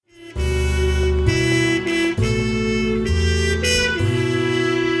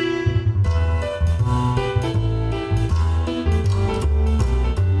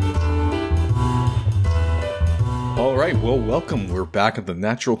welcome. We're back at the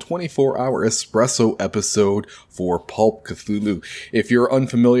natural 24-hour Espresso episode for Pulp, Cthulhu. If you're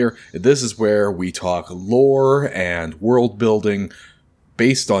unfamiliar, this is where we talk lore and world building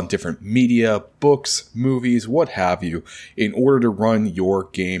based on different media, books, movies, what have you, in order to run your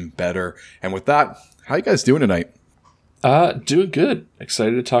game better. And with that, how you guys doing tonight? Doing good.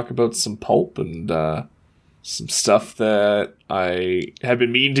 Excited to talk about some Pulp and some stuff that I had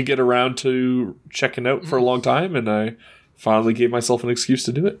been meaning to get around to checking out for a long time, and I finally gave myself an excuse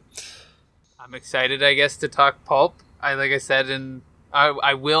to do it. I'm excited, I guess, to talk Pulp. Like I said, and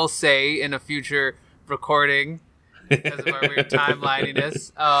I will say in a future recording, because of our weird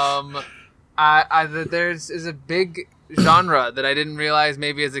timelininess, there's a big genre that I didn't realize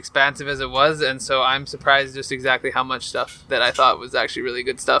maybe as expansive as it was, and so I'm surprised just exactly how much stuff that I thought was actually really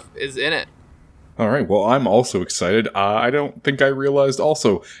good stuff is in it. All right, well, I'm also excited. I don't think I realized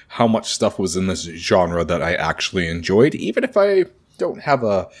also how much stuff was in this genre that I actually enjoyed, even if I don't have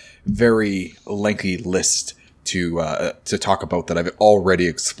a very lengthy list to talk about that I've already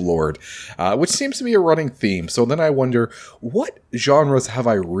explored, which seems to be a running theme. So then I wonder, what genres have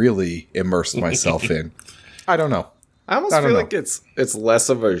I really immersed myself in? I don't know. I almost feel like it's less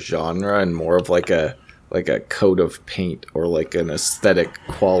of a genre and more of like a coat of paint or like an aesthetic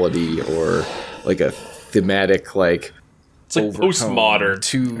quality or like a thematic it's like postmodern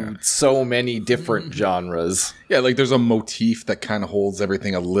to so many different genres. Yeah, like there's a motif that kind of holds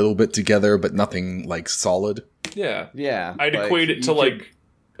everything a little bit together, but nothing like solid. Yeah. I'd equate it to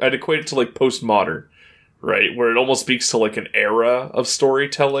postmodern, right? Where it almost speaks to like an era of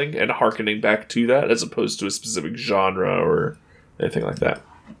storytelling and hearkening back to that, as opposed to a specific genre or anything like that.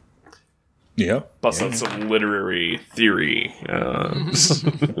 Yeah. Bust out some literary theory.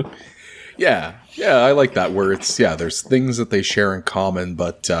 Yeah, I like that, where it's, there's things that they share in common,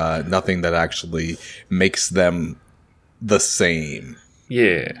 but nothing that actually makes them the same.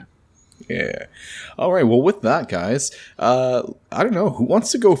 Yeah. All right, well, with that, guys, I don't know, who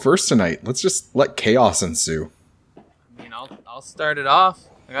wants to go first tonight? Let's just let chaos ensue. I mean, I'll start it off.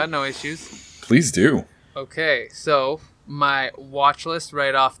 I got no issues. Please do. Okay, so my watch list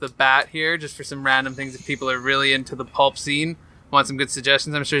right off the bat here, just for some random things if people are really into the Pulp scene. Want some good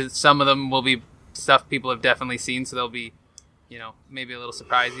suggestions. I'm sure that some of them will be stuff people have definitely seen, so they'll be, maybe a little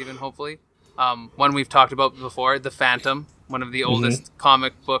surprised even, hopefully. One we've talked about before, The Phantom, one of the oldest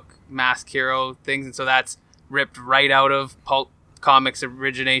comic book mask hero things, and so that's ripped right out of Pulp Comics'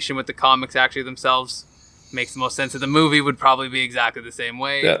 origination with the comics actually themselves. Makes the most sense. The movie would probably be exactly the same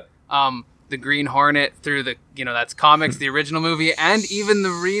way. Yeah. The Green Hornet through the, that's comics, the original movie, and even the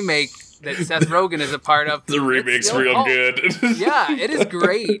remake that Seth Rogen is a part of. The remake's real good. Yeah, it is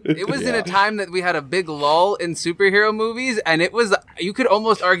great. It was in a time that we had a big lull in superhero movies, and it was, you could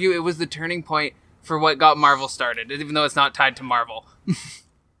almost argue it was the turning point for what got Marvel started, even though it's not tied to Marvel.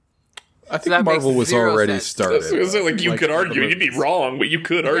 I think Marvel was already started. You could argue. You'd be wrong, but you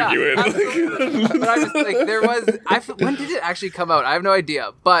could argue it. But I was like, there was... when did it actually come out? I have no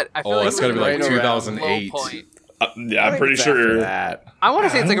idea, but I feel like it's got to be like 2008. I'm pretty sure. I want to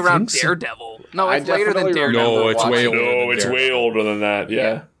say it's like around Daredevil. No, it's later than Daredevil. No, it's way older. No, it's way older than that.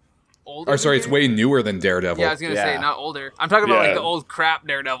 Yeah. Older or sorry, it's way newer than Daredevil. Yeah, I was gonna say not older. I'm talking about like the old crap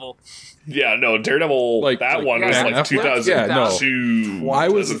Daredevil. Yeah, no, Daredevil. One was like 2002. I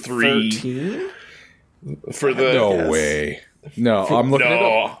was 2003. For the no way. No, I'm looking it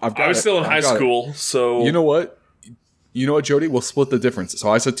up. I was still in high school, so you know what? Jody? We'll split the difference.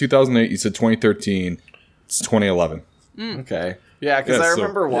 So I said 2008. You said 2013. It's 2011. Okay. Yeah, because I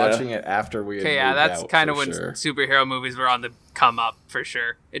remember watching it after we had moved that's out, kind of when superhero movies were on the come up, for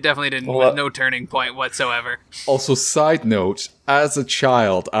sure. It definitely didn't, was no turning point whatsoever. Also, side note, as a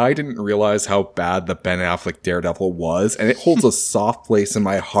child, I didn't realize how bad the Ben Affleck Daredevil was, and it holds a soft place in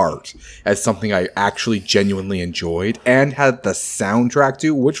my heart as something I actually genuinely enjoyed, and had the soundtrack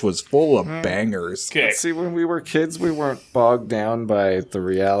to, which was full of bangers. Okay. See, when we were kids, we weren't bogged down by the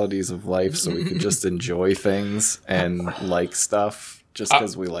realities of life, so we could just enjoy things and like stuff just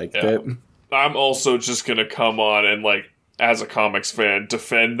because we liked it. I'm also just going to come on and, as a comics fan,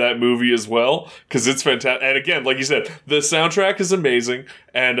 defend that movie as well, because it's fantastic. And again, like you said, the soundtrack is amazing,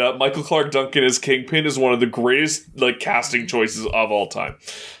 and Michael Clark Duncan as Kingpin is one of the greatest casting choices of all time.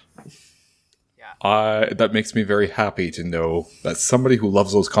 That makes me very happy to know that somebody who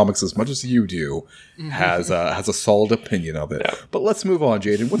loves those comics as much as you do has a solid opinion of it. Yeah. But let's move on,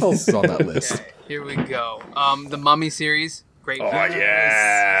 Jaden. What else is on that list? Okay, here we go. The Mummy series. Great. Oh,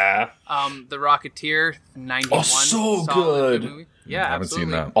 yeah. The Rocketeer, 91. Oh, so solid good. movie. Yeah, I haven't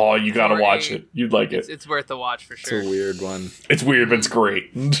absolutely. seen that. Oh, you gotta For watch a- it. You'd like it. It's worth the watch for It's sure. a weird one. It's weird, but it's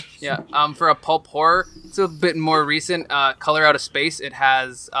great. Yeah. For a pulp horror, it's a bit more recent. Color Out of Space. It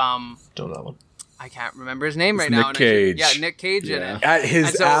has Don't know that one. I can't remember his name right Nick now. and I should- Cage. Yeah, Nick Cage in Yeah. it. At his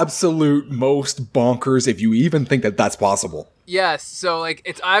And so- absolute most bonkers, if you even think that that's possible. Yes. So like,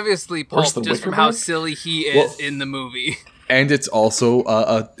 it's obviously Worse pulp than just from Wicker how Man? silly he is Well- in the movie. And it's also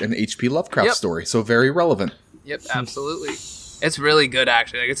an H.P. Lovecraft Yep. story, so very relevant. Yep, absolutely. It's really good,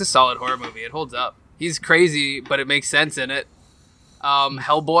 actually. Like, it's a solid horror movie. It holds up. He's crazy, but it makes sense in it.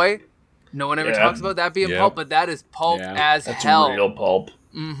 Hellboy. No one ever Yeah. talks about that being Yeah. pulp, but that is pulp Yeah, as That's hell. real pulp.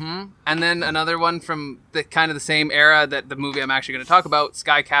 And then another one from the kind of the same era that the movie I'm actually going to talk about,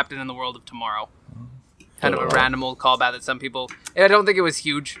 Sky Captain in the World of Tomorrow. Kind of a random old callback that some people... I don't think it was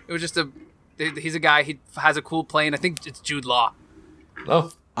huge. It was just he's a guy, he has a cool plane. I think it's Jude Law.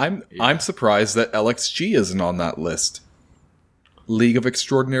 Oh, I'm surprised that LXG isn't on that list. League of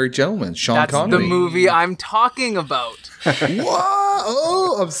Extraordinary Gentlemen, Sean That's Connery. the movie I'm talking about. Whoa!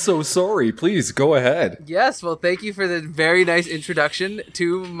 Oh, I'm so sorry. Please go ahead. Yes, well, thank you for the very nice introduction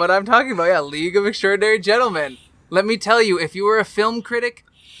to what I'm talking about. Yeah, League of Extraordinary Gentlemen. Let me tell you, if you were a film critic,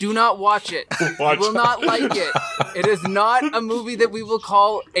 do not watch it. Watch You will not like it. It is not a movie that we will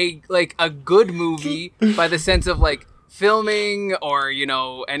call a good movie by the sense of like filming or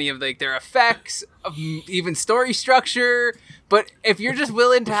any of like their effects, even story structure. But if you're just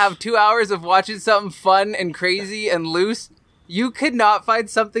willing to have 2 hours of watching something fun and crazy and loose, you could not find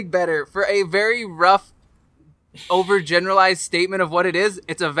something better. For a very rough, overgeneralized statement of what it is,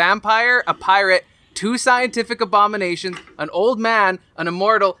 it's a vampire, a pirate, 2 scientific abominations, an old man, an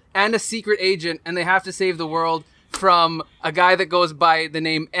immortal, and a secret agent, and they have to save the world from a guy that goes by the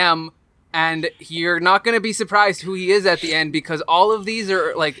name M. And you're not going to be surprised who he is at the end, because all of these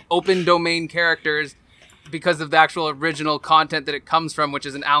are like open domain characters because of the actual original content that it comes from, which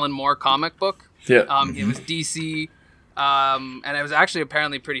is an Alan Moore comic book. yeah. It was DC, and it was actually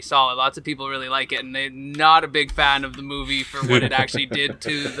apparently pretty solid. Lots of people really like it, and they're not a big fan of the movie for what it actually did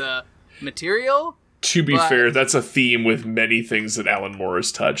to the material. To be But- fair, that's a theme with many things that Alan Moore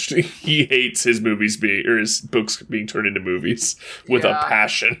has touched. He hates his movies his books being turned into movies with Yeah. a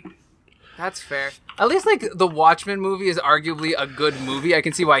passion. That's fair. At least, like, the Watchmen movie is arguably a good movie. I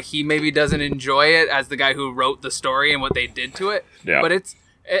can see why he maybe doesn't enjoy it as the guy who wrote the story and what they did to it. Yeah. But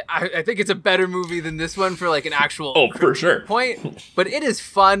I think it's a better movie than this one for, like, an actual Oh, for sure. point. But it is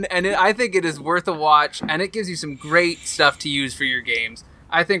fun, and I think it is worth a watch, and it gives you some great stuff to use for your games.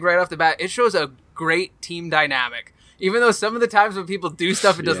 I think right off the bat, it shows a great team dynamic. Even though some of the times when people do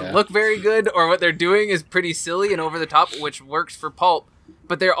stuff, it doesn't Yeah. look very good, or what they're doing is pretty silly and over the top, which works for Pulp.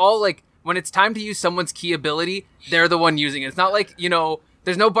 But they're all, like, when it's time to use someone's key ability, they're the one using it. It's not like,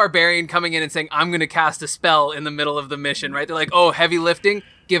 there's no barbarian coming in and saying, I'm going to cast a spell in the middle of the mission, right? They're like, oh, heavy lifting,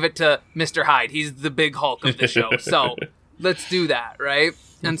 give it to Mr. Hyde. He's the big Hulk of the show. So let's do that, right?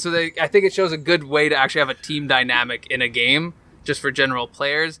 And so I think it shows a good way to actually have a team dynamic in a game, just for general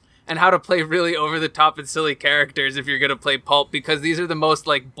players, and how to play really over the top and silly characters if you're going to play Pulp, because these are the most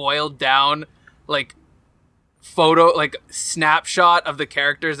like boiled down, like, photo, like, snapshot of the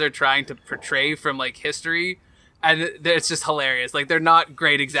characters they're trying to portray from like history, and it's just hilarious. Like, they're not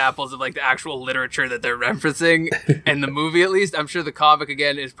great examples of like the actual literature that they're referencing in the movie. At least I'm sure the comic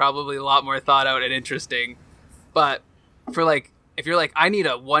again is probably a lot more thought out and interesting, but for like, if you're like, I need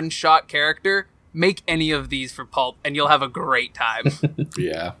a one shot character, make any of these for Pulp and you'll have a great time.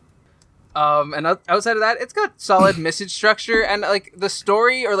 Yeah. And outside of that, it's got solid message structure, and like the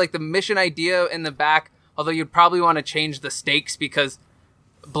story or like the mission idea in the back, although you'd probably want to change the stakes because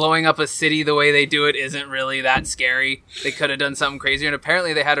blowing up a city the way they do it isn't really that scary. They could have done something crazier, and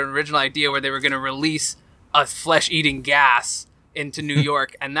apparently they had an original idea where they were going to release a flesh-eating gas into New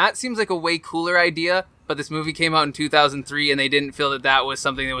York, and that seems like a way cooler idea, but this movie came out in 2003, and they didn't feel that that was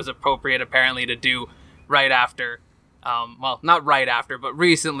something that was appropriate apparently to do right after, well, not right after, but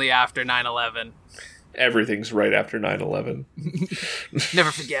recently after 9/11. Everything's right after 9/11.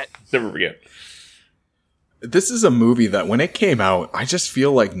 Never forget. Never forget. This is a movie that when it came out, I just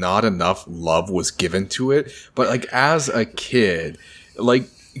feel like not enough love was given to it. But like as a kid, like,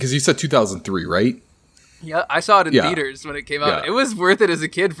 because you said 2003, right? Yeah, I saw it in Yeah. theaters when it came out. Yeah. It was worth it as a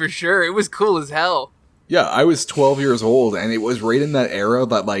kid for sure. It was cool as hell. Yeah, I was 12 years old, and it was right in that era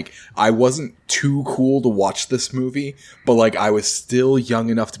that, like, I wasn't too cool to watch this movie, but, like, I was still young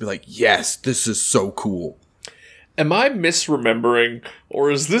enough to be like, yes, this is so cool. Am I misremembering,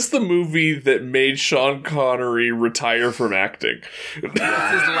 or is this the movie that made Sean Connery retire from acting? This is his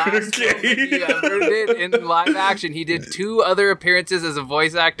last film that he ever did in live action. He did 2 other appearances as a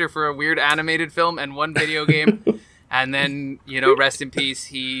voice actor for a weird animated film and 1 video game. And then, rest in peace,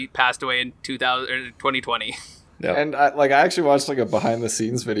 he passed away in 2020. Yep. And I actually watched like a behind the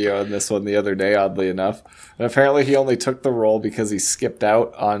scenes video on this one the other day, oddly enough. And apparently he only took the role because he skipped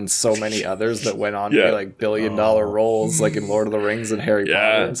out on so many others that went on to be like billion-dollar roles, like in Lord of the Rings and Harry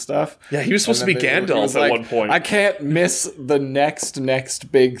Potter and stuff. Yeah, he was supposed to be Gandalf at one point. I can't miss the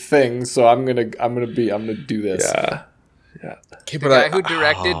next big thing, so I'm gonna do this. Yeah. The guy who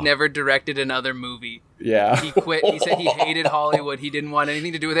directed never directed another movie. Yeah. He quit. He said he hated Hollywood. He didn't want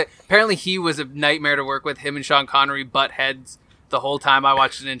anything to do with it. Apparently he was a nightmare to work with. Him and Sean Connery butt heads the whole time. I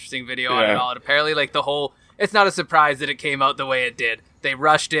watched an interesting video on it all. And apparently it's not a surprise that it came out the way it did. They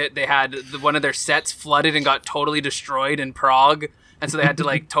rushed it. They had one of their sets flooded and got totally destroyed in Prague. And so they had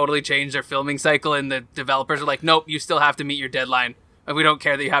to totally change their filming cycle. And the developers are like, nope, you still have to meet your deadline. And we don't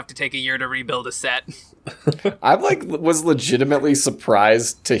care that you have to take a year to rebuild a set. I was legitimately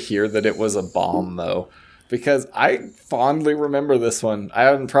surprised to hear that it was a bomb, though, because I fondly remember this one. I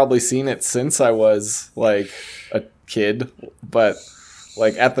haven't probably seen it since I was like a kid, but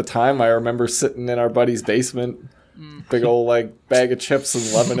like at the time, I remember sitting in our buddy's basement, big old bag of chips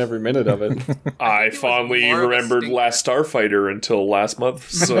and loving every minute of it. I fondly remembered Last Starfighter until last month,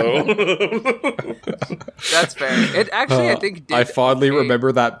 so that's fair. It actually, I think, did I fondly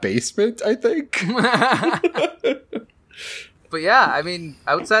remember that basement. I think. But yeah, I mean,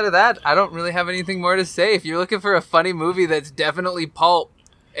 outside of that, I don't really have anything more to say. If you're looking for a funny movie that's definitely pulp,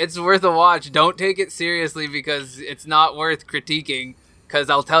 it's worth a watch. Don't take it seriously because it's not worth critiquing. Because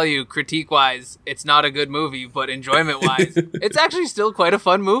I'll tell you, critique-wise, it's not a good movie, but enjoyment-wise, it's actually still quite a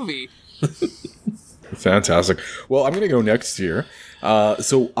fun movie. Fantastic. Well, I'm going to go next here.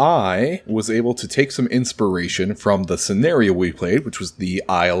 So I was able to take some inspiration from the scenario we played, which was the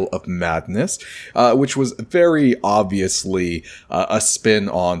Isle of Madness, which was very obviously a spin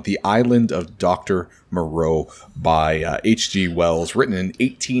on The Island of Dr. Moreau by H.G. Wells, written in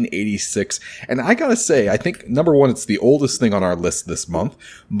 1886. And I gotta say, I think, number one, it's the oldest thing on our list this month,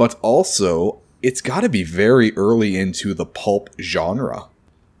 but also, it's gotta be very early into the pulp genre.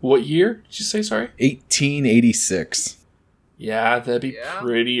 What year did you say, sorry? 1886. Yeah, that'd be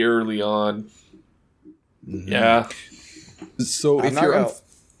pretty early on. Mm-hmm. Yeah. So if you're...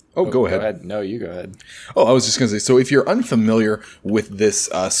 Go ahead. No, you go ahead. Oh, I was just going to say, so if you're unfamiliar with this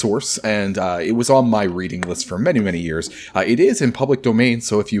source, and it was on my reading list for many, many years, it is in public domain,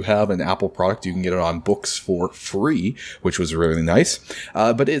 so if you have an Apple product, you can get it on books for free, which was really nice.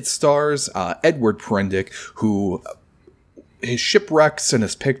 But it stars Edward Prendick, who... his shipwrecks and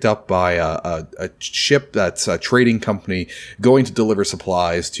is picked up by a ship that's a trading company going to deliver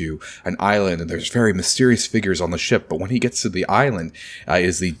supplies to an island, and there's very mysterious figures on the ship. But when he gets to the island,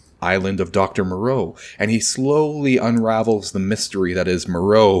 is the island of Dr. Moreau, and he slowly unravels the mystery that is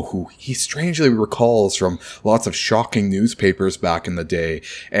Moreau, who he strangely recalls from lots of shocking newspapers back in the day,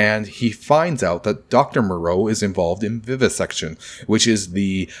 and he finds out that Dr. Moreau is involved in vivisection, which is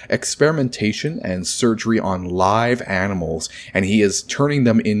the experimentation and surgery on live animals, and he is turning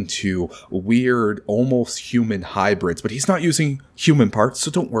them into weird, almost human hybrids, but he's not using human parts, so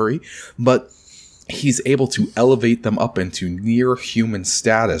don't worry, but he's able to elevate them up into near human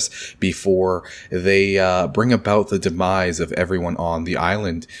status before they bring about the demise of everyone on the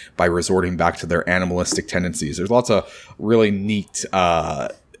island by resorting back to their animalistic tendencies. There's lots of really neat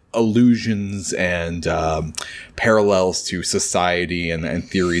allusions and parallels to society and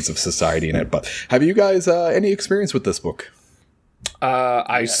theories of society in it. But have you guys any experience with this book?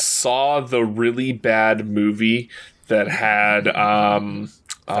 I saw the really bad movie that had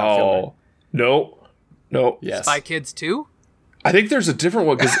No. Yes. Spy Kids 2? I think there's a different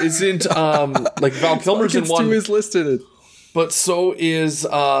one because isn't Val Kilmer's in one. 2 is listed. But so is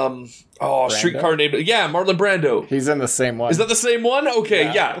Streetcar Named. Yeah, Marlon Brando. He's in the same one. Is that the same one?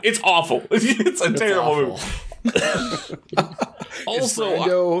 Okay, yeah. It's awful. It's a terrible movie. Also,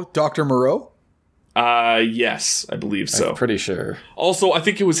 Brando Dr. Moreau? Yes, I believe so. I'm pretty sure. Also, I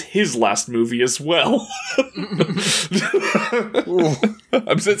think it was his last movie as well.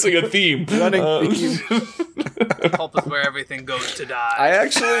 I'm sensing a theme. Running theme. Pulp is where everything goes to die. I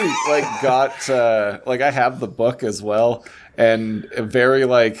actually got I have the book as well, and very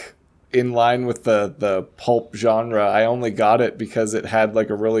in line with the pulp genre. I only got it because it had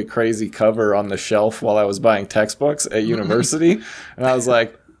a really crazy cover on the shelf while I was buying textbooks at university, and I was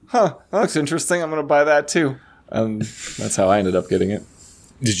like, huh, that looks interesting. I'm going to buy that too. That's how I ended up getting it.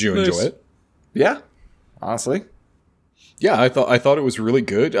 Did you enjoy it? Yeah, honestly. Yeah, I thought it was really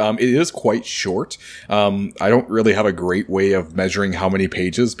good. It is quite short. I don't really have a great way of measuring how many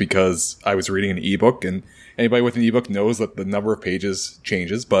pages because I was reading an ebook, and anybody with an ebook knows that the number of pages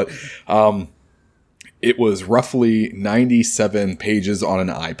changes. But it was roughly 97 pages on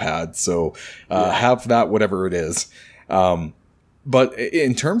an iPad, so have that, whatever it is. But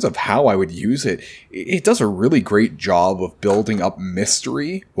in terms of how I would use it, it does a really great job of building up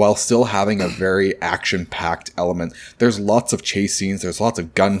mystery while still having a very action-packed element. There's lots of chase scenes, there's lots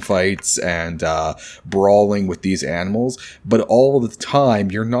of gunfights and brawling with these animals, but all the time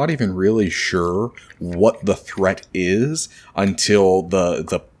you're not even really sure what the threat is until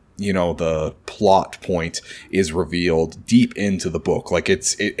the plot point is revealed deep into the book. Like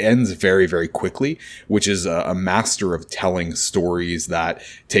it ends very, very quickly, which is a master of telling stories that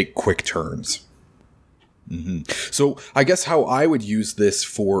take quick turns. So I guess how I would use this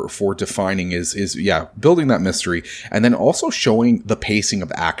for defining is building that mystery, and then also showing the pacing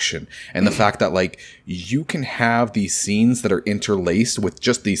of action and the fact that like you can have these scenes that are interlaced with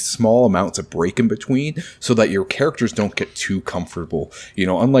just these small amounts of break in between so that your characters don't get too comfortable.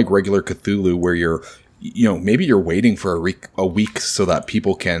 Unlike regular Cthulhu where maybe you're waiting for a week so that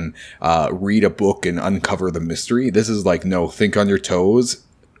people can read a book and uncover the mystery. This is like, no, think on your toes.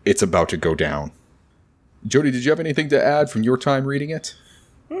 It's about to go down. Jody, did you have anything to add from your time reading it?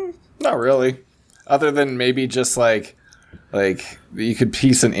 Not really. Other than maybe just like you could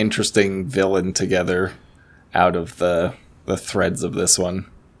piece an interesting villain together out of the threads of this one.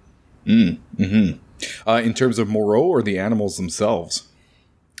 In terms of Moreau or the animals themselves?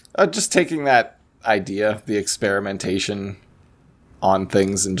 Just taking that idea, the experimentation on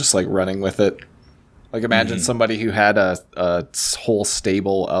things and just like running with it. Like imagine somebody who had a whole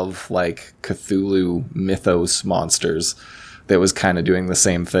stable of like Cthulhu mythos monsters that was kind of doing the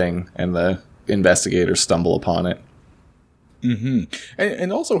same thing, and the investigators stumble upon it.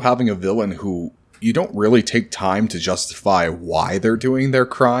 And also having a villain who you don't really take time to justify why they're doing their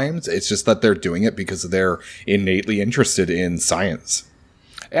crimes. It's just that they're doing it because they're innately interested in science.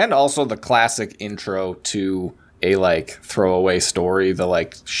 And also the classic intro to a like throwaway story, the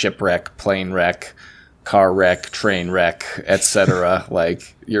like shipwreck, plane wreck, car wreck, train wreck, etc.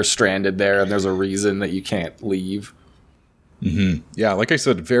 Like you're stranded there and there's a reason that you can't leave. Yeah, like I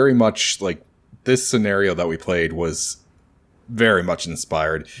said, very much like this scenario that we played was very much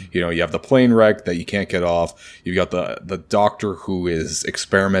inspired. You have the plane wreck that you can't get off. You've got the doctor who is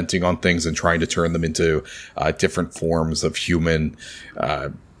experimenting on things and trying to turn them into different forms of human.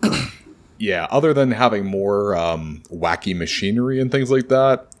 Yeah, other than having more wacky machinery and things like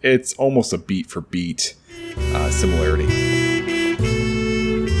that, it's almost a beat for beat similarity.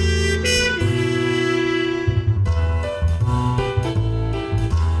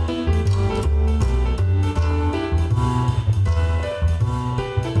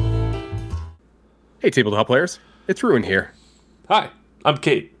 Hey, tabletop players, it's Ruin here. Hi, I'm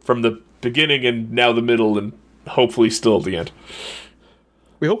Kate, from the beginning and now the middle and hopefully still at the end.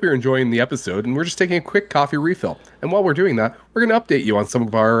 We hope you're enjoying the episode, and we're just taking a quick coffee refill. And while we're doing that, we're going to update you on some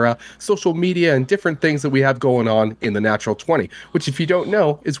of our social media and different things that we have going on in the Natural 20, which, if you don't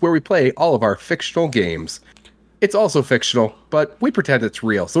know, is where we play all of our fictional games. It's also fictional, but we pretend it's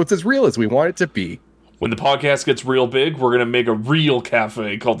real, so it's as real as we want it to be. When the podcast gets real big, we're going to make a real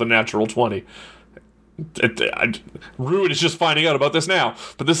cafe called the Natural 20. Ruin is just finding out about this now,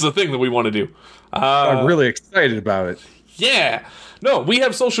 but this is a thing that we want to do. I'm really excited about it. Yeah. No, we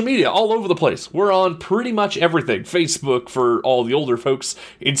have social media all over the place. We're on pretty much everything. Facebook for all the older folks,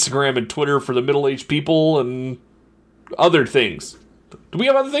 Instagram and Twitter for the middle-aged people, and other things. Do we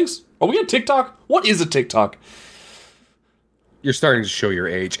have other things? Are we on TikTok? What is a TikTok? You're starting to show your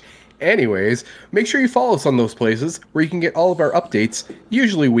age. Anyways, make sure you follow us on those places where you can get all of our updates,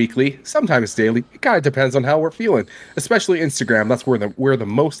 usually weekly, sometimes daily. It kind of depends on how we're feeling. Especially Instagram, that's where we're the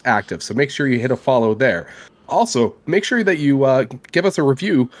most active, so make sure you hit a follow there. Also, make sure that you give us a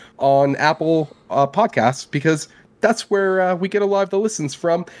review on Apple Podcasts, because that's where we get a lot of the listens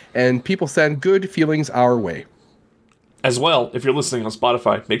from, and people send good feelings our way. As well, if you're listening on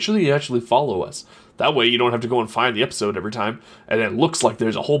Spotify, make sure that you actually follow us. That way you don't have to go and find the episode every time, and it looks like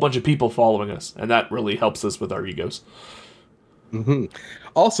there's a whole bunch of people following us, and that really helps us with our egos.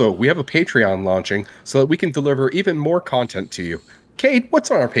 Also, we have a Patreon launching so that we can deliver even more content to you. Cade, what's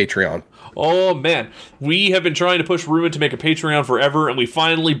on our Patreon? Oh man, we have been trying to push Ruin to make a Patreon forever, and we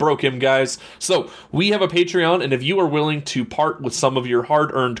finally broke him, guys. So we have a Patreon, and if you are willing to part with some of your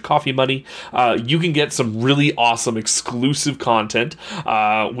hard-earned coffee money, you can get some really awesome exclusive content.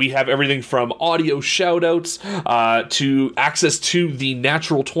 We have everything from audio shoutouts to access to the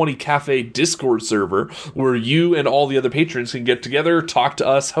Natural 20 Cafe Discord server, where you and all the other patrons can get together, talk to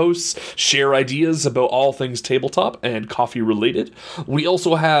us hosts, share ideas about all things tabletop and coffee related. We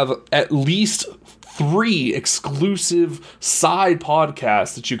also have at least 3 exclusive side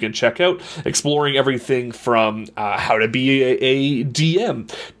podcasts that you can check out, exploring everything from how to be a DM,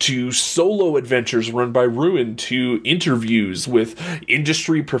 to solo adventures run by Ruin, to interviews with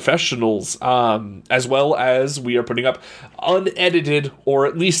industry professionals, as well as we are putting up unedited, or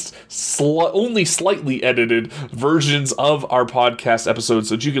at least only slightly edited versions of our podcast episodes,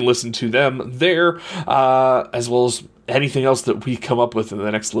 so that you can listen to them there, as well as anything else that we come up with in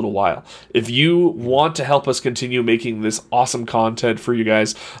the next little while. If you want to help us continue making this awesome content for you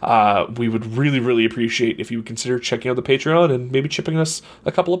guys, we would really, really appreciate if you would consider checking out the Patreon and maybe chipping us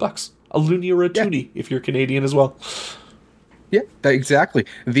a couple of bucks. A loony or a toonie if you're Canadian as well. Yeah, exactly.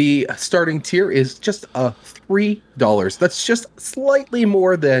 The starting tier is just $3. That's just slightly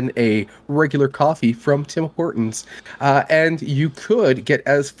more than a regular coffee from Tim Hortons. And you could get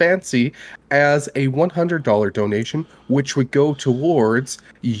as fancy as a $100 donation, which would go towards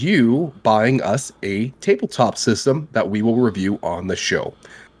you buying us a tabletop system that we will review on the show.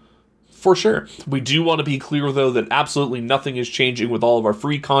 For sure. We do want to be clear, though, that absolutely nothing is changing with all of our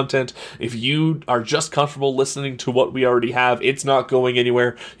free content. If you are just comfortable listening to what we already have, it's not going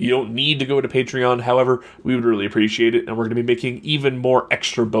anywhere. You don't need to go to Patreon. However, we would really appreciate it, and we're going to be making even more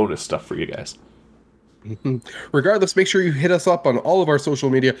extra bonus stuff for you guys. Regardless, make sure you hit us up on all of our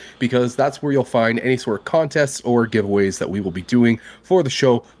social media, because that's where you'll find any sort of contests or giveaways that we will be doing for the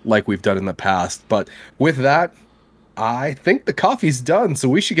show like we've done in the past. But with that, I think the coffee's done, so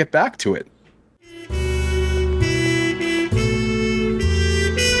we should get back to it.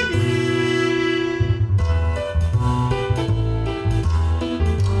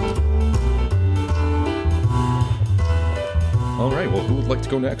 All right, well, who would like to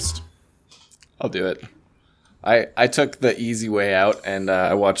go next? I'll do it. I took the easy way out, and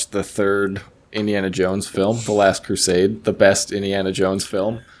I watched the 3rd Indiana Jones film, The Last Crusade, the best Indiana Jones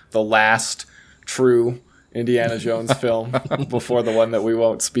film, the last true Indiana Jones film before the one that we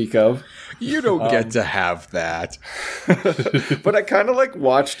won't speak of. You don't get to have that. But I kind of like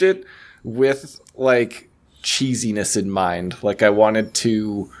watched it with like cheesiness in mind. Like I wanted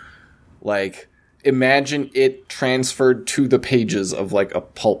to like imagine it transferred to the pages of like a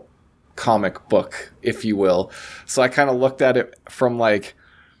pulp comic book, if you will. So I kind of looked at it from like,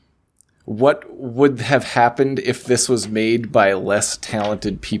 what would have happened if this was made by less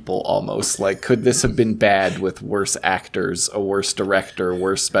talented people almost? Like, could this have been bad with worse actors, a worse director,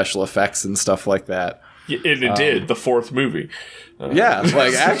 worse special effects and stuff like that? And it did, the 4th movie. Yeah,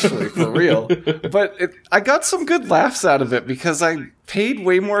 like actually, for real. But I got some good laughs out of it because I paid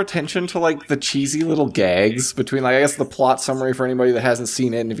way more attention to like the cheesy little gags between, like, I guess the plot summary for anybody that hasn't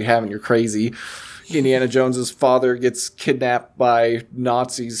seen it, and if you haven't, you're crazy. Indiana Jones's father gets kidnapped by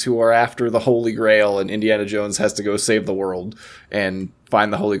Nazis who are after the Holy Grail, and Indiana Jones has to go save the world and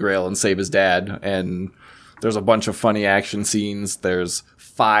find the Holy Grail and save his dad. And there's a bunch of funny action scenes. There's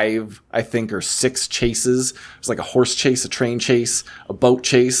 5, I think, or 6 chases. There's like a horse chase, a train chase, a boat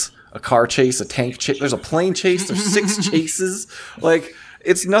chase, a car chase, a tank chase. There's a plane chase. There's 6 chases. Like,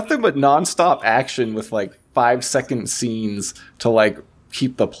 it's nothing but nonstop action with like 5-second scenes to like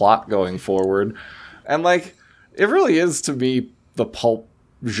keep the plot going forward. And like, it really is to me the pulp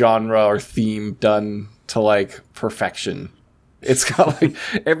genre or theme done to like perfection. It's got like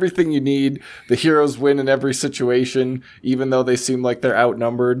everything you need. The heroes win in every situation, even though they seem like they're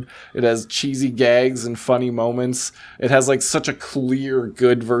outnumbered. It has cheesy gags and funny moments. It has like such a clear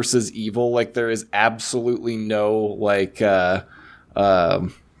good versus evil. Like there is absolutely no like, like, I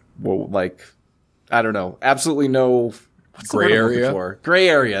don't know, absolutely no gray area. Gray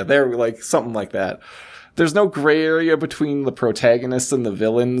area. There, like something like that. There's no gray area between the protagonists and the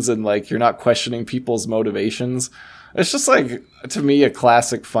villains, and like you're not questioning people's motivations. It's just like, to me, a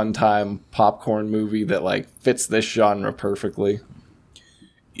classic fun time popcorn movie that like fits this genre perfectly.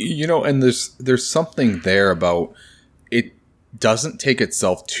 You know, and there's something there about it. Doesn't take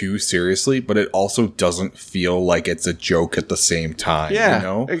itself too seriously, but it also doesn't feel like it's a joke at the same time. Yeah, you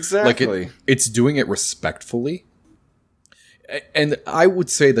know? exactly. Like it's doing it respectfully. And I would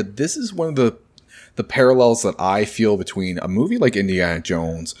say that this is one of the parallels that I feel between a movie like Indiana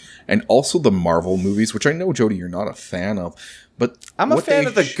Jones and also the Marvel movies, which I know, Jody, you're not a fan of, but I'm a fan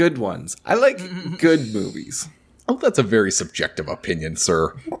of the good ones. I like good movies. Oh, that's a very subjective opinion,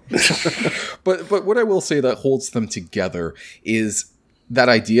 sir. but what I will say that holds them together is that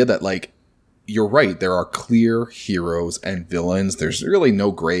idea that, like, you're right, there are clear heroes and villains. There's really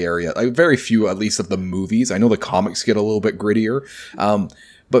no gray area. Like, very few, at least, of the movies. I know the comics get a little bit grittier,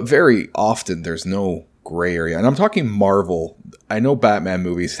 but very often there's no gray area. And I'm talking Marvel. I know Batman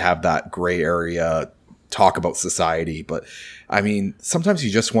movies have that gray area talk about society, but I mean, sometimes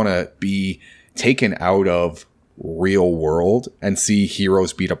you just want to be taken out of real world and see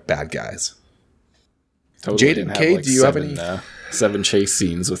heroes beat up bad guys. Totally. Jaden, Kay, do you have any 7 chase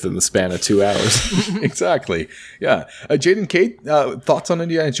scenes within the span of 2 hours? Exactly. Yeah. Jaden, Kay, thoughts on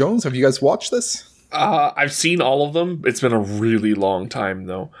Indiana Jones? Have you guys watched this? I've seen all of them. It's been a really long time,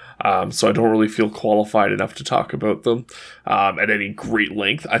 though, so I don't really feel qualified enough to talk about them at any great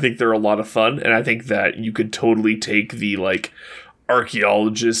length. I think they're a lot of fun, and I think that you could totally take the, like,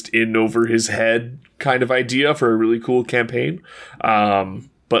 archaeologist in over his head kind of idea for a really cool campaign.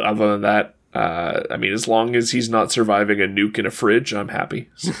 But other than that, I mean, as long as he's not surviving a nuke in a fridge, I'm happy.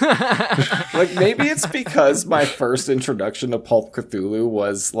 Like, maybe it's because my first introduction to Pulp Cthulhu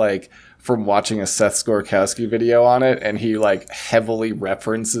was, like, from watching a Seth Skorkowski video on it, and he, like, heavily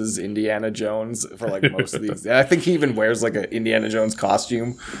references Indiana Jones for, like, most of these. And I think he even wears, like, an Indiana Jones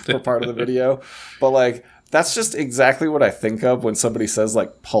costume for part of the video. But, like, that's just exactly what I think of when somebody says,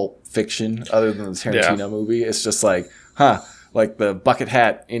 like, Pulp Fiction, other than the Tarantino movie. It's just like, like the bucket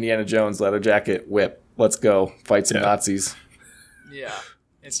hat, Indiana Jones, leather jacket, whip. Let's go. Fight some Nazis. Yeah.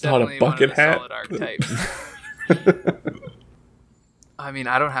 It's not a definitely bucket one of the hat. solid archetypes. I mean,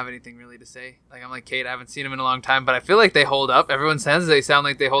 I don't have anything really to say. Like, I'm like, Kate, I haven't seen them in a long time, but I feel like they hold up. Everyone says they sound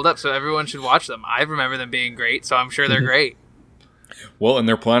like they hold up, so everyone should watch them. I remember them being great, so I'm sure they're great. Well, and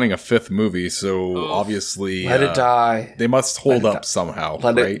they're planning a 5th movie, so obviously Let it die. they must hold up somehow,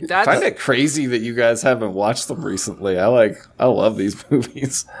 right? I find it crazy that you guys haven't watched them recently. I love these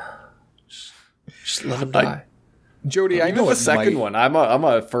movies. Just let him die. Jody, I know the second one. I'm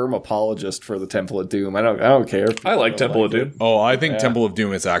a firm apologist for the Temple of Doom. I don't care. I like Temple of Doom. Oh, I think Temple of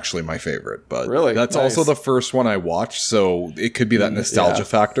Doom is actually my favorite, but really? That's Nice. also the first one I watched, so it could be that nostalgia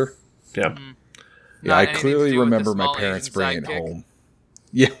factor. Yeah. Yeah, I anything to clearly do with remember the my small parents Asian bringing it sidekick? home.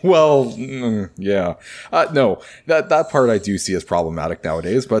 Yeah, well, yeah. No, that part I do see as problematic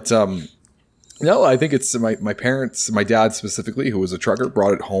nowadays, but no, I think it's my parents, my dad specifically, who was a trucker,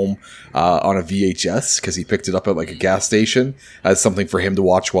 brought it home on a VHS because he picked it up at like a gas station as something for him to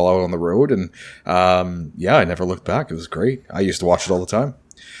watch while out on the road. And yeah, I never looked back. It was great. I used to watch it all the time.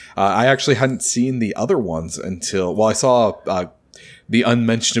 I actually hadn't seen the other ones until, well, I saw the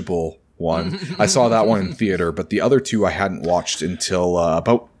Unmentionable one. I saw that one in theater, but the other two I hadn't watched until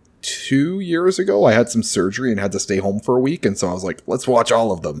about 2 years ago. I had some surgery and had to stay home for a week. And so I was like, let's watch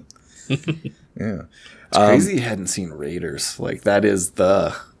all of them. Yeah. It's crazy you hadn't seen Raiders. Like, that is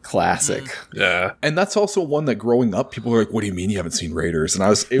the classic. Yeah. And that's also one that growing up, people were like, what do you mean you haven't seen Raiders? And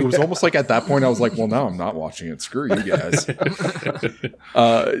it was almost like at that point, I was like, well, no, I'm not watching it. Screw you guys.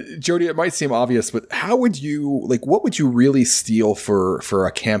 Jody, it might seem obvious, but what would you really steal for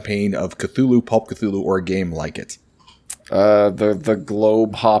a campaign of Cthulhu, Pulp Cthulhu, or a game like it? The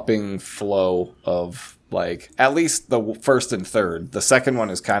globe hopping flow of, like, at least the first and third. The second one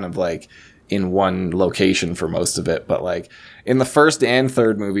is kind of like in one location for most of it, but like in the first and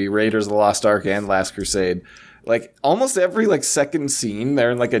third movie, Raiders of the Lost Ark and Last Crusade, like almost every like second scene,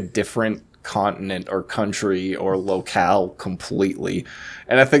 they're in like a different continent or country or locale completely.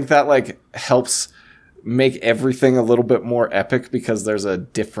 And I think that like helps make everything a little bit more epic because there's a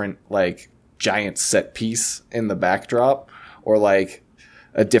different like giant set piece in the backdrop or like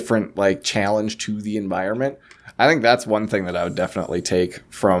a different like challenge to the environment. I think that's one thing that I would definitely take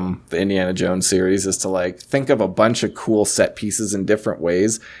from the Indiana Jones series is to like think of a bunch of cool set pieces in different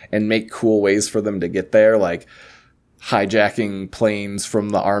ways and make cool ways for them to get there, like hijacking planes from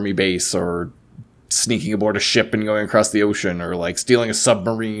the army base or sneaking aboard a ship and going across the ocean or like stealing a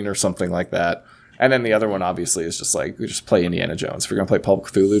submarine or something like that. And then the other one obviously is just like, we just play Indiana Jones. If you're going to play Pulp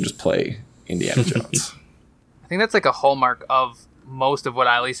Cthulhu, just play Indiana Jones. I think that's like a hallmark of most of what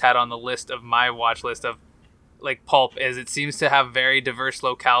I at least had on the list of my watch list of like Pulp is it seems to have very diverse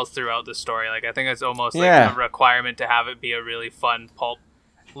locales throughout the story. Like I think it's almost like a requirement to have it be a really fun Pulp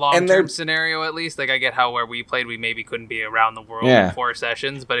long-term scenario at least. Like I get how where we played we maybe couldn't be around the world in 4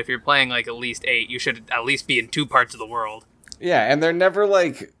 sessions, but if you're playing like at least 8, you should at least be in 2 parts of the world. Yeah, and they're never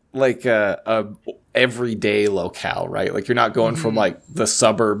like like a everyday locale, right? Like you're not going from like the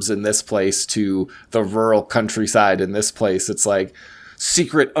suburbs in this place to the rural countryside in this place. It's like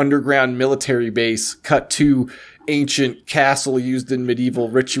secret underground military base, cut to ancient castle used in medieval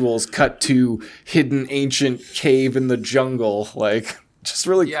rituals, cut to hidden ancient cave in the jungle. Like just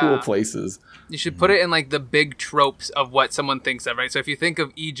really cool places. You should put it in like the big tropes of what someone thinks of, right? So if you think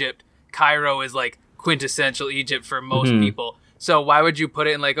of Egypt, Cairo is like quintessential Egypt for most people. So why would you put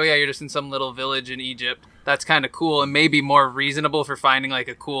it in like, oh yeah, you're just in some little village in Egypt? That's kind of cool and maybe more reasonable for finding like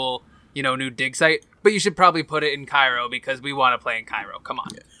a cool, new dig site. But you should probably put it in Cairo because we want to play in Cairo. Come on.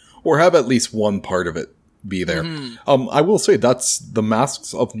 Or have at least one part of it be there. I will say that's the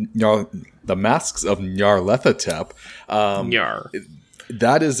Masks of Nyarlathotep.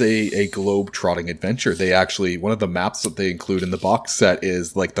 That is a globe-trotting adventure. They actually, one of the maps that they include in the box set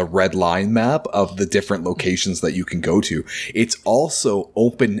is like the red line map of the different locations that you can go to. It's also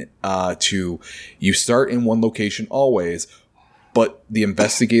open to, you start in one location always, but the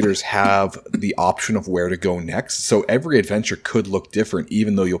investigators have the option of where to go next. So every adventure could look different,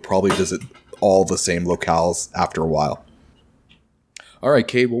 even though you'll probably visit all the same locales after a while. All right,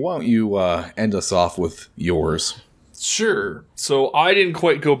 Cade, well, why don't you end us off with yours? Sure. So I didn't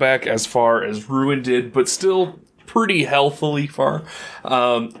quite go back as far as Ruin did, but still pretty healthily far.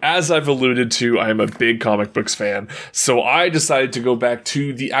 As I've alluded to, I'm a big comic books fan, so I decided to go back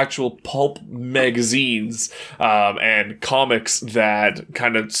to the actual pulp magazines and comics that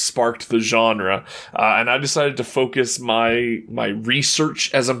kind of sparked the genre, and I decided to focus my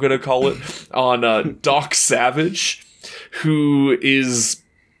research, as I'm going to call it, on Doc Savage, who is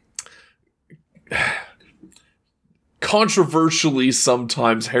controversially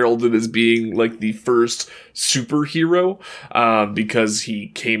sometimes heralded as being like the first superhero, because he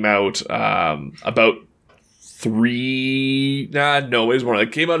came out about it was more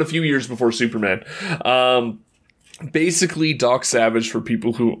like came out a few years before Superman. Basically, Doc Savage, for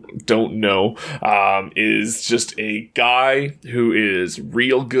people who don't know, is just a guy who is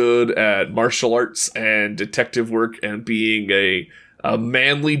real good at martial arts and detective work and being a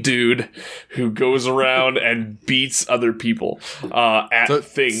manly dude who goes around and beats other people at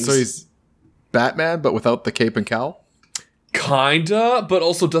things. So he's Batman, but without the cape and cowl? Kinda, but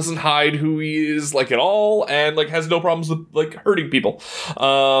also doesn't hide who he is, like, at all, and, like, has no problems with, like, hurting people.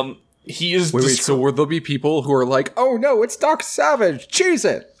 He is... Wait, so will there be people who are like, oh no, it's Doc Savage, cheese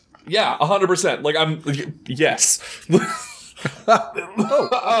it! Yeah, 100%. Yes.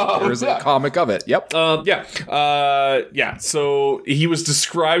 There's a comic of it. Yep. Yeah. So he was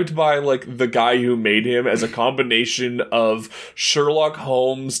described by like the guy who made him as a combination of Sherlock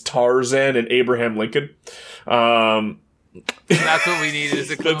Holmes, Tarzan, and Abraham Lincoln. That's what we need. Is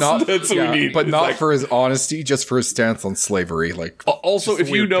that's what we need. But not for his honesty, just for his stance on slavery. Like, also, if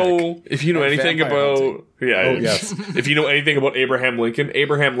you know anything about if you know anything about Abraham Lincoln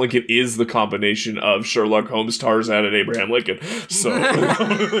is the combination of Sherlock Holmes, Tarzan, and Abraham Lincoln. So,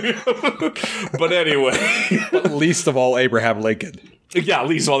 but anyway, but least of all, Abraham Lincoln. Yeah,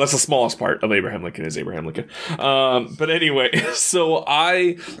 least of all, that's the smallest part of Abraham Lincoln is Abraham Lincoln. But anyway, so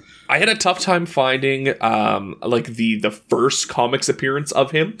I had a tough time finding like the first comics appearance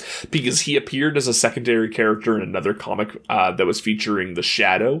of him, because he appeared as a secondary character in another comic that was featuring the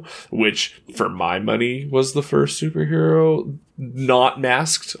Shadow, which for my money was the first superhero not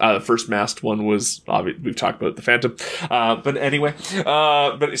masked. The first masked one was we've talked about the Phantom, but anyway,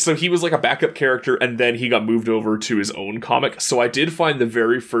 but so he was like a backup character, and then he got moved over to his own comic. So I did find the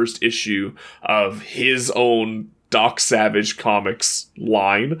very first issue of his own Doc Savage Comics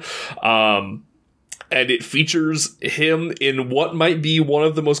line, and it features him in what might be one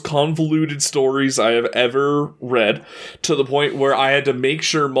of the most convoluted stories I have ever read, to the point where I had to make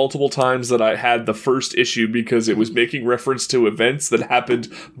sure multiple times that I had the first issue, because it was making reference to events that happened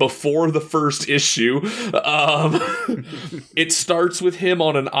before the first issue. It starts with him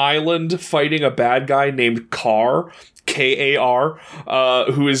on an island fighting a bad guy named Kar, Kar,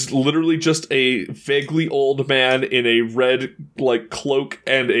 who is literally just a vaguely old man in a red like cloak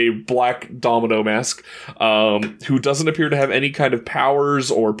and a black domino mask, who doesn't appear to have any kind of powers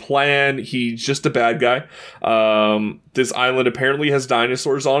or plan. He's just a bad guy. This island apparently has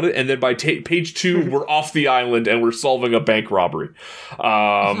dinosaurs on it, and then by page 2, we're off the island and we're solving a bank robbery.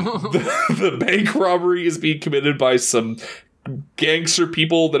 The bank robbery is being committed by some gangster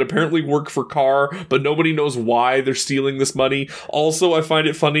people that apparently work for Kar, but nobody knows why they're stealing this money. Also, I find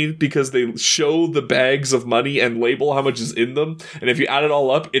it funny because they show the bags of money and label how much is in them, and if you add it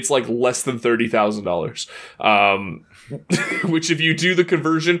all up, it's like less than $30,000. Which, if you do the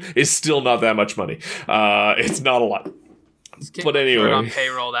conversion, is still not that much money. It's not a lot. But anyway, on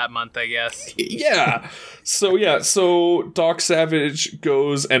payroll that month, I guess. So Doc Savage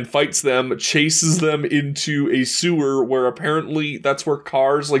goes and fights them, chases them into a sewer where apparently that's where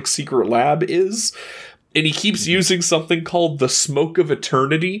Carr's like secret lab is. And he keeps using something called the Smoke of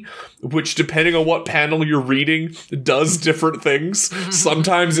Eternity, which, depending on what panel you're reading, does different things.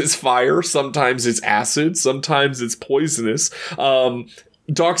 Sometimes it's fire, sometimes it's acid, sometimes it's poisonous.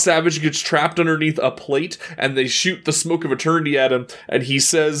 Doc Savage gets trapped underneath a plate, and they shoot the Smoke of Eternity at him, and he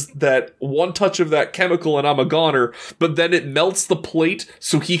says that one touch of that chemical and I'm a goner, but then it melts the plate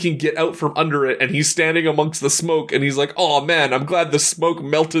so he can get out from under it, and he's standing amongst the smoke, and he's like, oh man, I'm glad the smoke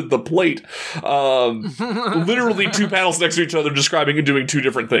melted the plate. Literally 2 panels next to each other describing and doing 2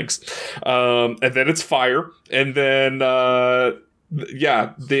 different things. And then it's fire, and then, oh,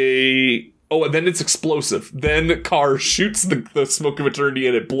 and then it's explosive. Then Carr shoots the Smoke of Eternity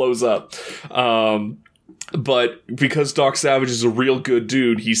and it blows up. But because Doc Savage is a real good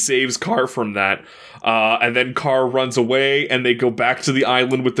dude, he saves Carr from that. And then Carr runs away and they go back to the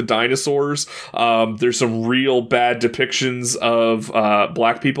island with the dinosaurs. There's some real bad depictions of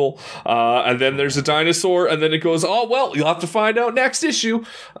black people. And then there's a dinosaur, and then it goes, oh, well, you'll have to find out next issue.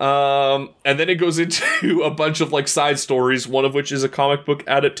 And then it goes into a bunch of like side stories, one of which is a comic book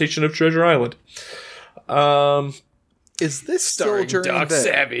adaptation of Treasure Island. Is this Starring still during Doc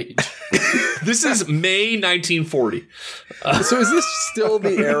Savage. This is May 1940. So is this still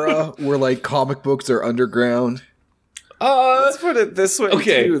the era where like comic books are underground? Let's put it this way,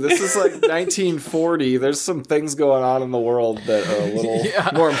 okay. too. This is like 1940. There's some things going on in the world that are a little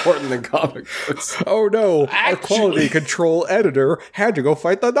more important than comic books. Oh no, our quality control editor had to go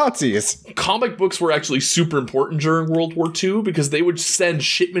fight the Nazis. Comic books were actually super important during World War II because they would send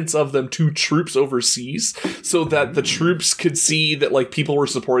shipments of them to troops overseas so that the troops could see that like people were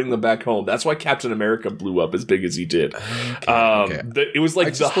supporting them back home. That's why Captain America blew up as big as he did. Okay. It was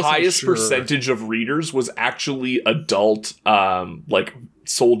like the highest sure. percentage of readers was actually adult like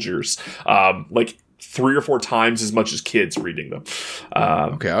soldiers, like 3 or 4 times as much as kids reading them.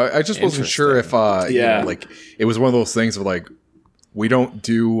 Okay, I just wasn't sure if you know, like it was one of those things of like we don't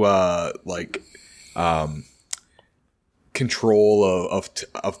do control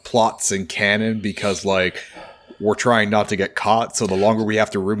of plots in canon because like we're trying not to get caught, so the longer we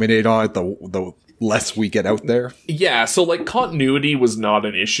have to ruminate on it, the less we get out there. Yeah, so like continuity was not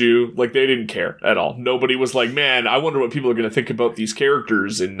an issue. Like they didn't care at all. Nobody was like, man, I wonder what people are going to think about these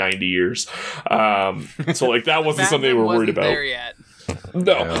characters in 90 years. So like that wasn't something they were worried about. There yet.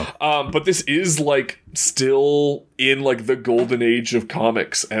 No. But this is like still in like the golden age of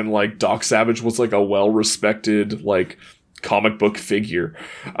comics, and like Doc Savage was like a well-respected like comic book figure.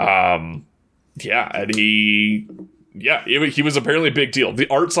 And he was apparently a big deal. The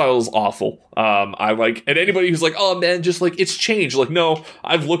art style is awful. And anybody who's like, oh man, just like it's changed. Like, no,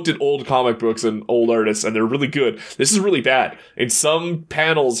 I've looked at old comic books and old artists and they're really good. This is really bad. In some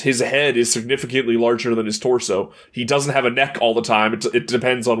panels, his head is significantly larger than his torso. He doesn't have a neck all the time. It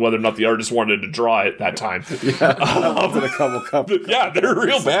depends on whether or not the artist wanted to draw it that time. I looked at a couple. Yeah, they're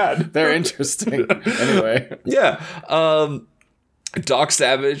real bad. They're interesting. Anyway. Yeah. Doc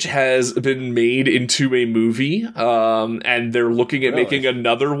Savage has been made into a movie, and they're looking at making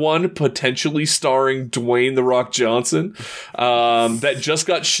another one, potentially starring Dwayne "The Rock" Johnson, that just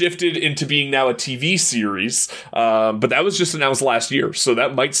got shifted into being now a TV series, but that was just announced last year, so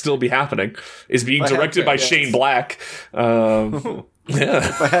that might still be happening. Is being directed by Shane Black. Yeah.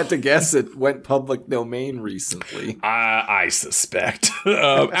 If I had to guess, it went public domain recently. I suspect.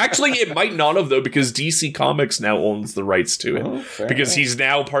 Actually, it might not have, though, because DC Comics now owns the rights to it. Because he's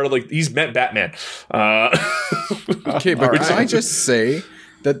now part of, like, he's met Batman. Okay, but can I just say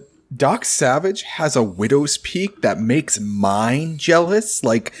that Doc Savage has a widow's peak that makes mine jealous?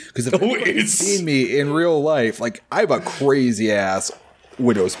 Like, because if anybody's seen me in real life, like, I have a crazy-ass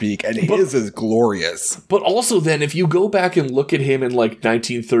widow's peak, and his is glorious. But also then, if you go back and look at him in like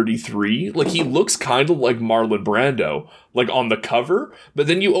 1933, like he looks kind of like Marlon Brando, like on the cover, but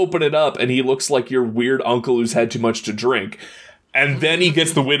then you open it up and he looks like your weird uncle who's had too much to drink, and then he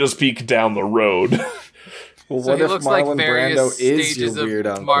gets the widow's peak down the road. Well, So what he if looks like Marlon various Brando is stages your weird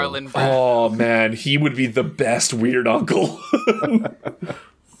of uncle? Marlon Brando. Oh man, he would be the best weird uncle.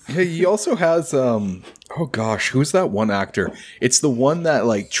 Hey, he also has oh gosh, who's that one actor? It's the one that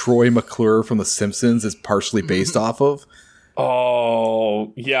like Troy McClure from The Simpsons is partially based off of.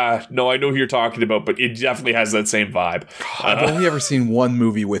 Oh yeah, no, I know who you're talking about, but it definitely has that same vibe. I've only ever seen one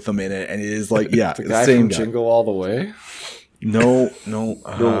movie with him in it, and it is like The guy same from guy. Jingle All the Way? No,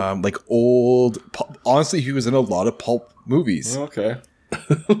 like old. Honestly, he was in a lot of pulp movies. Okay.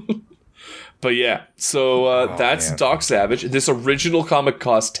 But yeah, so that's man. Doc Savage. This original comic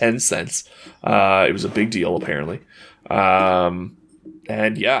cost 10 cents. It was a big deal, apparently.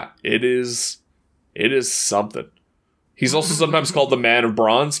 And yeah, it is something. He's also sometimes called the Man of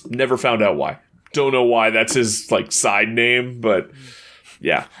Bronze. Never found out why. Don't know why that's his like side name, but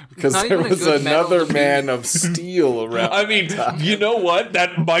yeah. Because Not there even a was good another medal to man of steel around. I mean, you know what?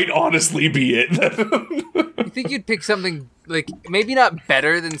 That might honestly be it. You think you'd pick something like maybe not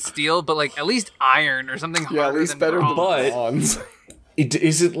better than steel, but like at least iron or something harder Yeah, at least than better than bronze. But- bronze.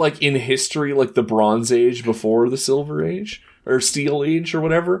 Is it like in history, like the Bronze Age before the Silver Age or Steel Age or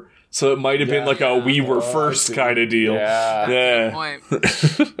whatever? So it might have been Yeah. like a we were Oh, I first see. kind of deal. Yeah. Good point.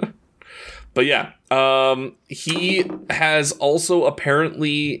 But yeah, he has also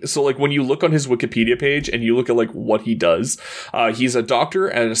apparently, so like when you look on his Wikipedia page and you look at like what he does, he's a doctor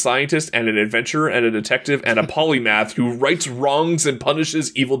and a scientist and an adventurer and a detective and a polymath who rights wrongs and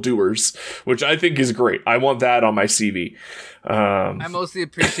punishes evildoers, which I think is great. I want that on my CV. I mostly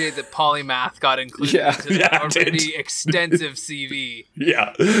appreciate that polymath got included Yeah. into Yeah, a it did. pretty extensive CV.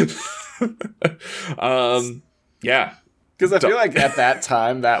 Yeah. Yeah. Because I feel like at that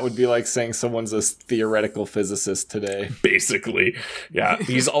time, that would be like saying someone's a theoretical physicist today. Basically, yeah.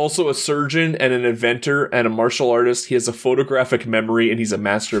 He's also a surgeon and an inventor and a martial artist. He has a photographic memory and he's a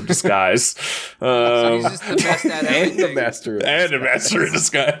master of disguise. So he's just the best at And everything. the master of And a master of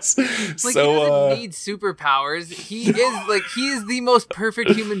disguise. Like he So, doesn't need superpowers. He is the most perfect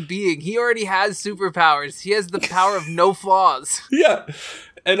human being. He already has superpowers. He has the power of no flaws. yeah.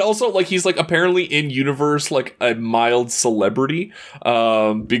 And also, like, he's, like, apparently in universe, like, a mild celebrity,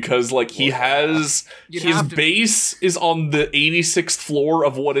 because, like, he has, You'd his have to- base is on the 86th floor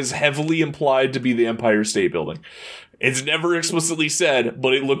of what is heavily implied to be the Empire State Building. It's never explicitly said,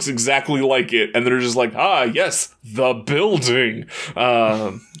 but it looks exactly like it, and they're just like, yes, the building.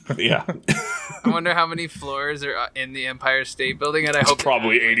 Yeah. I wonder how many floors are in the Empire State Building, and I hope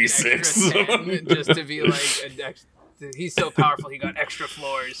probably they add, like, 86. extra 10 just to be like, he's so powerful, he got extra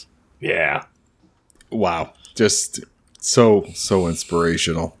floors. Yeah. Wow. Just so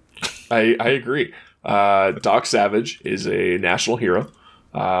inspirational. I agree. Doc Savage is a national hero.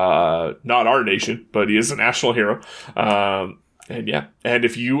 Not our nation, but he is a national hero. And yeah, and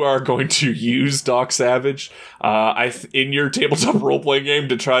if you are going to use Doc Savage, in your tabletop role playing game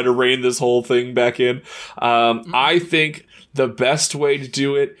to try to rein this whole thing back in, I think the best way to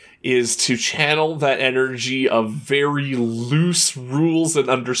do it is to channel that energy of very loose rules and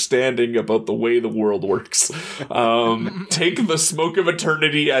understanding about the way the world works. Take the Smoke of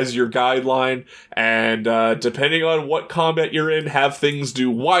Eternity as your guideline, and depending on what combat you're in, have things do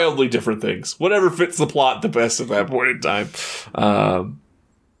wildly different things. Whatever fits the plot the best at that point in time.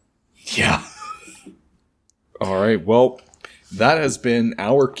 Yeah. All right. Well, that has been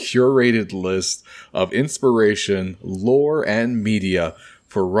our curated list of inspiration, lore, and media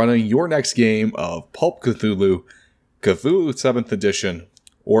for running your next game of Pulp Cthulhu, Cthulhu 7th Edition,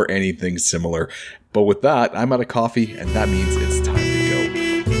 or anything similar. But with that, I'm out of coffee, and that means it's time